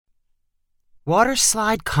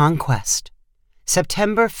Waterslide Conquest,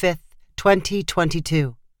 September 5th,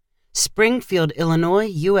 2022, Springfield, Illinois,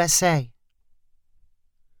 USA.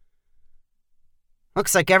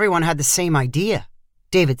 Looks like everyone had the same idea,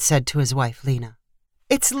 David said to his wife, Lena.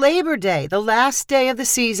 It's Labor Day, the last day of the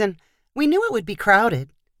season. We knew it would be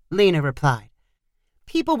crowded, Lena replied.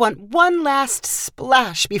 People want one last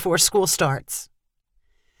splash before school starts.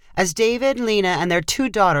 As David, Lena, and their 2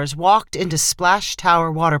 daughters walked into Splash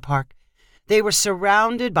Tower Water Park, they were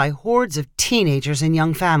surrounded by hordes of teenagers and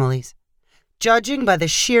young families. Judging by the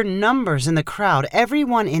sheer numbers in the crowd,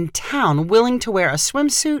 everyone in town willing to wear a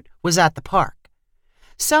swimsuit was at the park.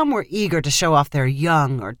 Some were eager to show off their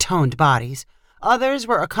young or toned bodies. Others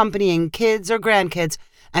were accompanying kids or grandkids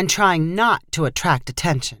and trying not to attract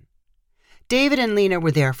attention. David and Lena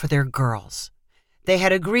were there for their girls. They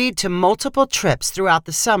had agreed to multiple trips throughout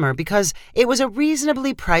the summer because it was a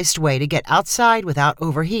reasonably priced way to get outside without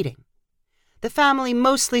overheating. The family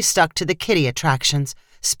mostly stuck to the kiddie attractions,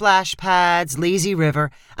 splash pads, lazy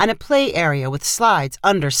river, and a play area with slides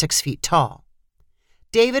under 6 feet tall.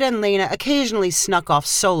 David and Lena occasionally snuck off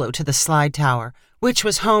solo to the slide tower, which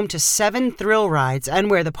was home to 7 thrill rides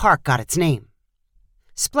and where the park got its name.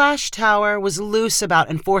 Splash Tower was loose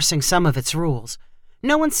about enforcing some of its rules.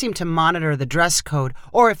 No one seemed to monitor the dress code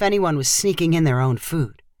or if anyone was sneaking in their own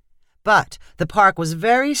food. But the park was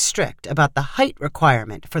very strict about the height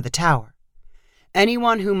requirement for the tower.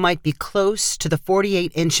 Anyone who might be close to the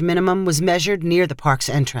 48-inch minimum was measured near the park's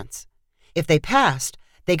entrance. If they passed,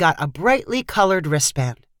 they got a brightly colored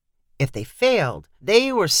wristband. If they failed,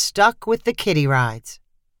 they were stuck with the kiddie rides.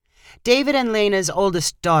 David and Lena's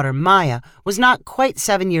oldest daughter, Maya, was not quite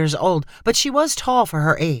 7 years old, but she was tall for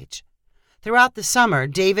her age. Throughout the summer,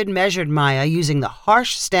 David measured Maya using the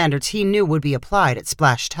harsh standards he knew would be applied at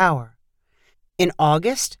Splash Tower. In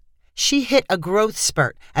August, she hit a growth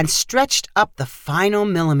spurt and stretched up the final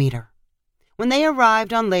millimeter. When they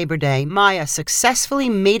arrived on Labor Day, Maya successfully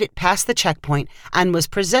made it past the checkpoint and was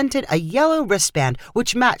presented a yellow wristband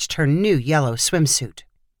which matched her new yellow swimsuit.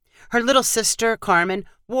 Her little sister, Carmen,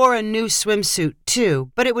 wore a new swimsuit too,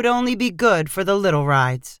 but it would only be good for the little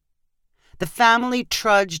rides. The family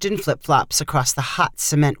trudged in flip-flops across the hot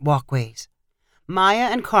cement walkways. Maya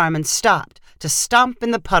and Carmen stopped to stomp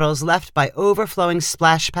in the puddles left by overflowing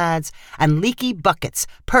splash pads and leaky buckets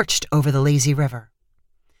perched over the lazy river.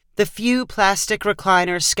 The few plastic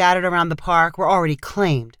recliners scattered around the park were already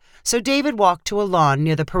claimed, so David walked to a lawn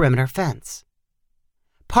near the perimeter fence.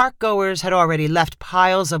 Park-goers had already left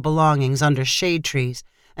piles of belongings under shade trees,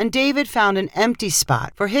 and David found an empty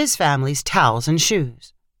spot for his family's towels and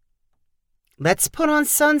shoes. Let's put on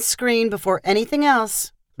sunscreen before anything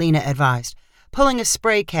else, Lena advised, pulling a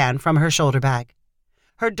spray can from her shoulder bag.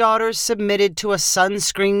 Her daughters submitted to a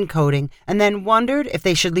sunscreen coating and then wondered if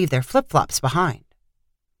they should leave their flip-flops behind.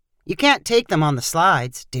 You can't take them on the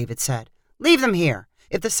slides, David said. Leave them here.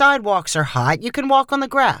 If the sidewalks are hot, you can walk on the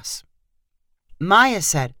grass. Maya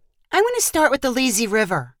said, I want to start with the lazy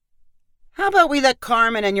river. How about we let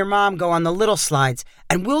Carmen and your mom go on the little slides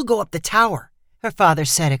and we'll go up the tower, her father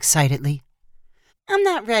said excitedly. I'm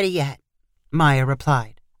not ready yet, Maya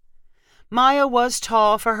replied. Maya was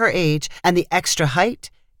tall for her age, and the extra height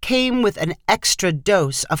came with an extra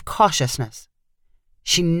dose of cautiousness.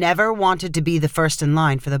 She never wanted to be the first in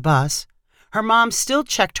line for the bus. Her mom still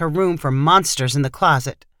checked her room for monsters in the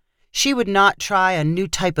closet. She would not try a new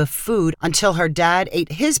type of food until her dad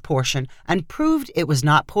ate his portion and proved it was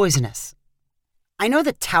not poisonous. I know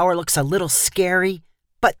the tower looks a little scary,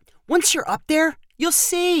 but once you're up there, you'll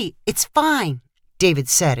see. It's fine, David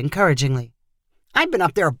said encouragingly. I've been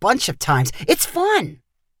up there a bunch of times. It's fun.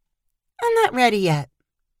 I'm not ready yet.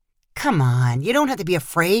 Come on, you don't have to be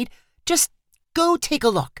afraid. Just go take a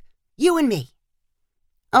look. You and me.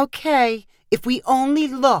 Okay, if we only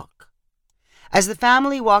look. As the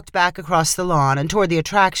family walked back across the lawn and toward the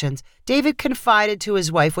attractions, David confided to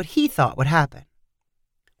his wife what he thought would happen.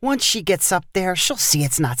 Once she gets up there, she'll see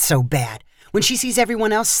it's not so bad. When she sees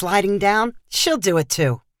everyone else sliding down, she'll do it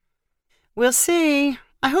too. We'll see.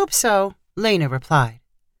 I hope so, Lena replied.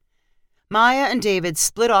 Maya and David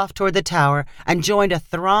split off toward the tower and joined a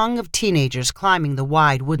throng of teenagers climbing the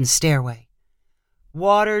wide wooden stairway.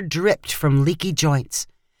 Water dripped from leaky joints.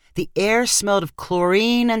 The air smelled of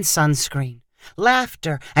chlorine and sunscreen.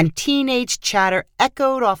 Laughter and teenage chatter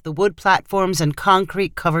echoed off the wood platforms and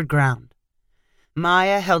concrete-covered ground.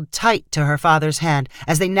 Maya held tight to her father's hand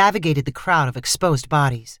as they navigated the crowd of exposed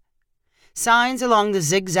bodies. Signs along the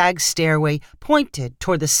zigzag stairway pointed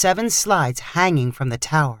toward the 7 slides hanging from the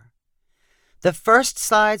tower. The first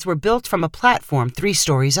slides were built from a platform 3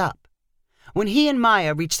 stories up. When he and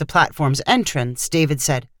Maya reached the platform's entrance, David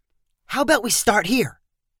said, How about we start here?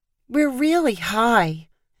 We're really high,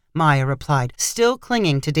 Maya replied, still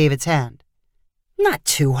clinging to David's hand. Not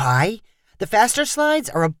too high. The faster slides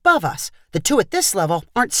are above us. The two at this level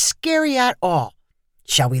aren't scary at all.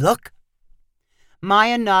 Shall we look?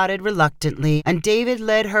 Maya nodded reluctantly, and David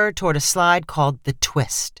led her toward a slide called the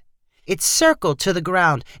Twist. It circled to the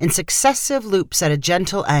ground in successive loops at a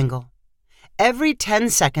gentle angle. Every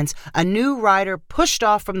 10 seconds, a new rider pushed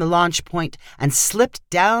off from the launch point and slipped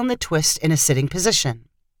down the twist in a sitting position.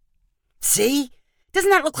 See?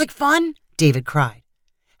 Doesn't that look like fun? David cried.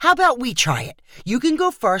 How about we try it? You can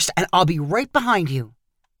go first and I'll be right behind you.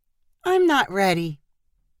 I'm not ready.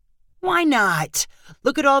 Why not?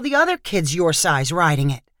 Look at all the other kids your size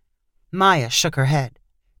riding it. Maya shook her head.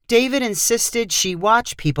 David insisted she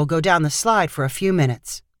watch people go down the slide for a few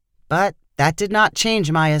minutes. But that did not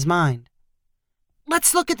change Maya's mind.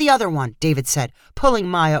 Let's look at the other one, David said, pulling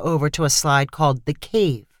Maya over to a slide called the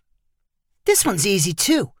Cave. This one's easy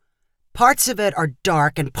too. Parts of it are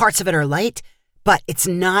dark and parts of it are light, but it's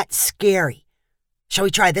not scary. Shall we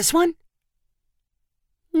try this one?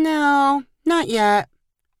 No, not yet.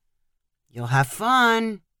 You'll have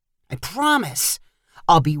fun. I promise.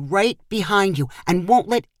 I'll be right behind you and won't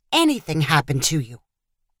let anything happen to you.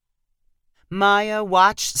 Maya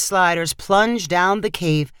watched sliders plunge down the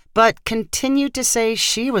cave, but continued to say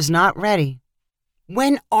she was not ready.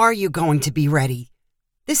 When are you going to be ready?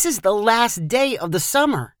 This is the last day of the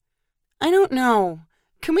summer. I don't know.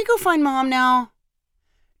 Can we go find Mom now?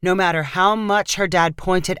 No matter how much her dad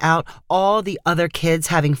pointed out all the other kids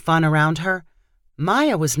having fun around her,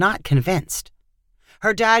 Maya was not convinced.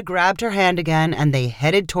 Her dad grabbed her hand again and they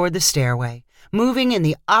headed toward the stairway, moving in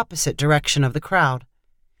the opposite direction of the crowd.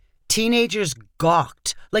 Teenagers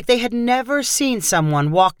gawked like they had never seen someone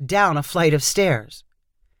walk down a flight of stairs.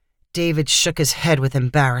 David shook his head with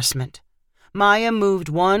embarrassment. Maya moved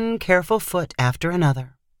one careful foot after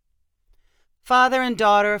another. Father and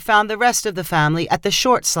daughter found the rest of the family at the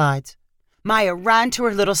short slides. Maya ran to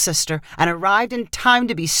her little sister and arrived in time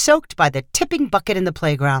to be soaked by the tipping bucket in the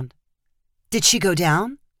playground. Did she go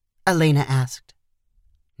down? Elena asked.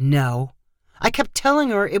 No. I kept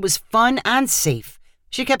telling her it was fun and safe.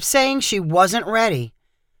 She kept saying she wasn't ready.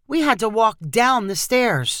 We had to walk down the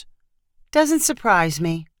stairs. Doesn't surprise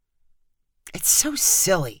me. It's so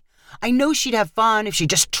silly. I know she'd have fun if she'd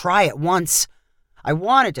just try it once. I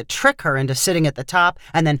wanted to trick her into sitting at the top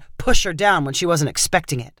and then push her down when she wasn't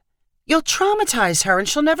expecting it. You'll traumatize her and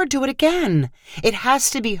she'll never do it again. It has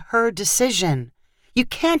to be her decision. You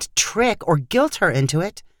can't trick or guilt her into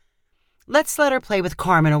it. Let's let her play with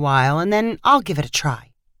Carmen a while and then I'll give it a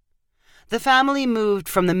try. The family moved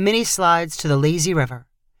from the mini slides to the lazy river.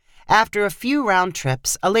 After a few round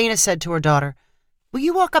trips, Elena said to her daughter, Will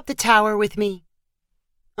you walk up the tower with me?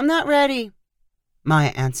 I'm not ready,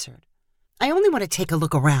 Maya answered. I only want to take a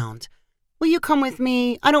look around. Will you come with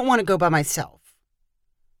me? I don't want to go by myself.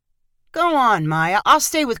 Go on, Maya. I'll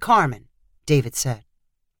stay with Carmen, David said.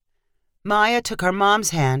 Maya took her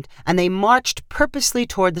mom's hand and they marched purposely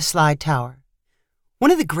toward the slide tower.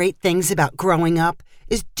 One of the great things about growing up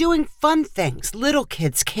is doing fun things little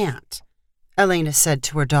kids can't, Elena said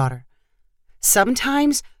to her daughter.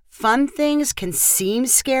 Sometimes fun things can seem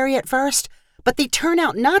scary at first, but they turn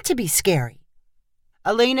out not to be scary.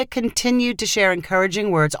 Elena continued to share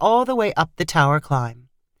encouraging words all the way up the tower climb.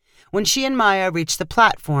 When she and Maya reached the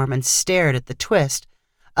platform and stared at the twist,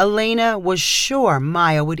 Elena was sure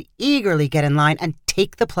Maya would eagerly get in line and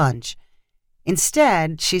take the plunge.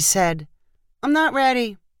 Instead, she said, I'm not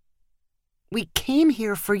ready. We came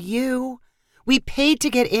here for you. We paid to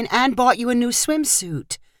get in and bought you a new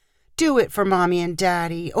swimsuit. Do it for Mommy and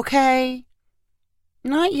Daddy, okay?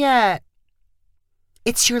 Not yet.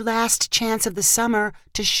 It's your last chance of the summer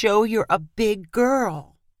to show you're a big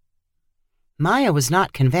girl. Maya was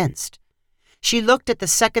not convinced. She looked at the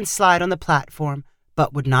second slide on the platform,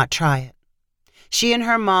 but would not try it. She and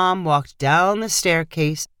her mom walked down the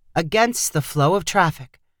staircase against the flow of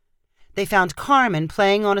traffic. They found Carmen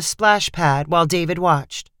playing on a splash pad while David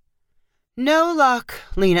watched. No luck,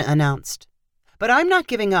 Lena announced. But I'm not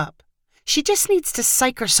giving up. She just needs to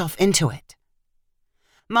psych herself into it.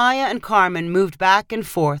 Maya and Carmen moved back and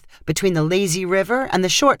forth between the lazy river and the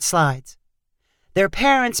short slides. Their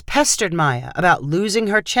parents pestered Maya about losing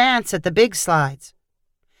her chance at the big slides.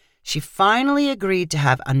 She finally agreed to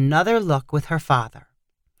have another look with her father.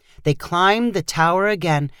 They climbed the tower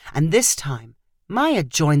again, and this time Maya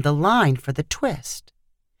joined the line for the twist.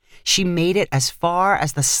 She made it as far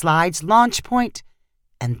as the slide's launch point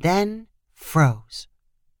and then froze.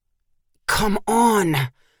 Come on,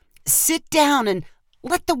 sit down and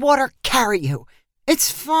let the water carry you.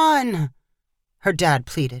 It's fun, her dad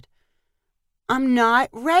pleaded. I'm not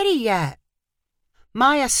ready yet.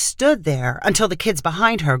 Maya stood there until the kids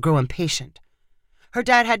behind her grew impatient. Her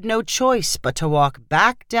dad had no choice but to walk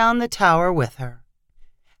back down the tower with her.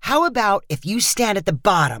 How about if you stand at the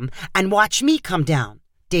bottom and watch me come down?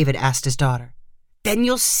 David asked his daughter. Then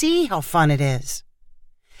you'll see how fun it is.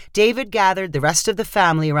 David gathered the rest of the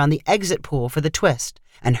family around the exit pool for the twist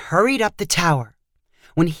and hurried up the tower.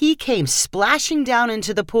 When he came splashing down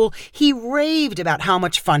into the pool, he raved about how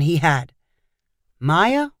much fun he had.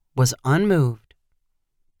 Maya was unmoved.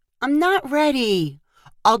 I'm not ready.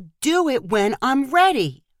 I'll do it when I'm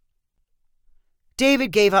ready.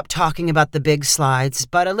 David gave up talking about the big slides,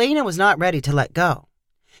 but Elena was not ready to let go.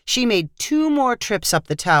 She made 2 more trips up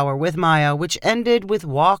the tower with Maya, which ended with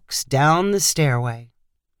walks down the stairway.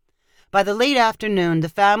 By the late afternoon, the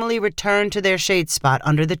family returned to their shade spot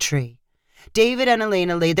under the tree. David and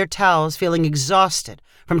Elena laid their towels, feeling exhausted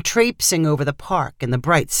from traipsing over the park in the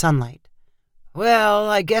bright sunlight. Well,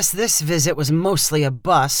 I guess this visit was mostly a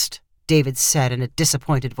bust, David said in a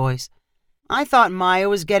disappointed voice. I thought Maya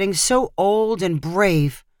was getting so old and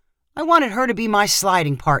brave. I wanted her to be my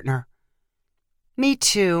sliding partner. Me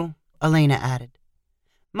too, Elena added.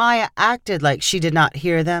 Maya acted like she did not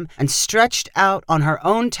hear them and stretched out on her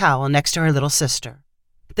own towel next to her little sister.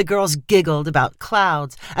 The girls giggled about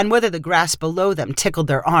clouds and whether the grass below them tickled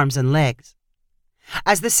their arms and legs.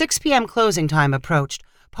 As the 6 p.m. closing time approached,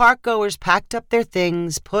 park-goers packed up their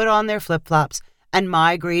things, put on their flip-flops, and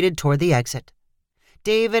migrated toward the exit.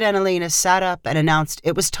 David and Elena sat up and announced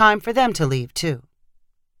it was time for them to leave, too.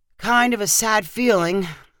 Kind of a sad feeling,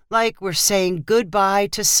 like we're saying goodbye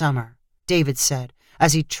to summer, David said,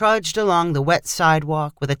 as he trudged along the wet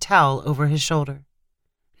sidewalk with a towel over his shoulder.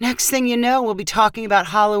 Next thing you know, we'll be talking about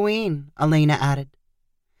Halloween, Elena added.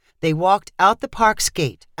 They walked out the park's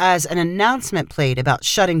gate as an announcement played about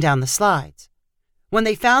shutting down the slides. When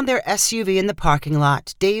they found their SUV in the parking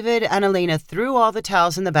lot, David and Elena threw all the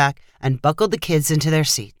towels in the back and buckled the kids into their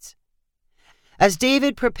seats. As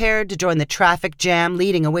David prepared to join the traffic jam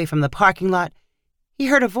leading away from the parking lot, he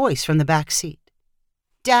heard a voice from the back seat.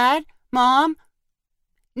 Dad? Mom?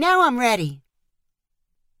 Now I'm ready.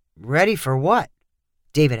 Ready for what?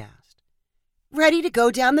 David asked. Ready to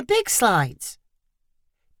go down the big slides.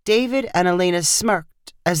 David and Elena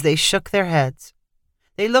smirked as they shook their heads.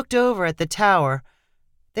 They looked over at the tower.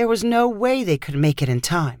 There was no way they could make it in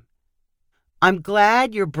time. I'm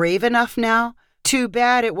glad you're brave enough now. Too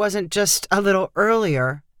bad it wasn't just a little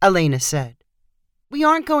earlier, Elena said. We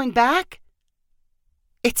aren't going back?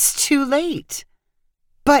 It's too late.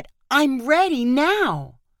 But I'm ready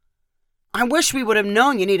now. I wish we would have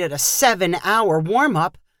known you needed a 7-hour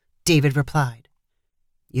warm-up, David replied.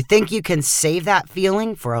 You think you can save that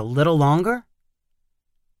feeling for a little longer?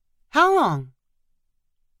 How long?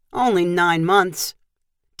 Only 9 months.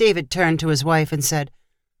 David turned to his wife and said,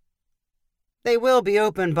 They will be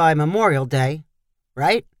open by Memorial Day,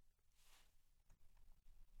 right?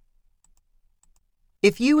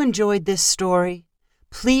 If you enjoyed this story,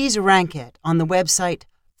 please rank it on the website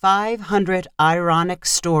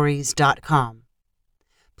 500ironicstories.com.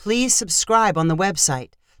 Please subscribe on the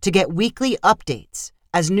website to get weekly updates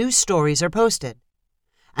as new stories are posted.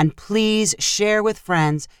 And please share with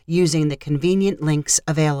friends using the convenient links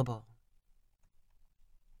available.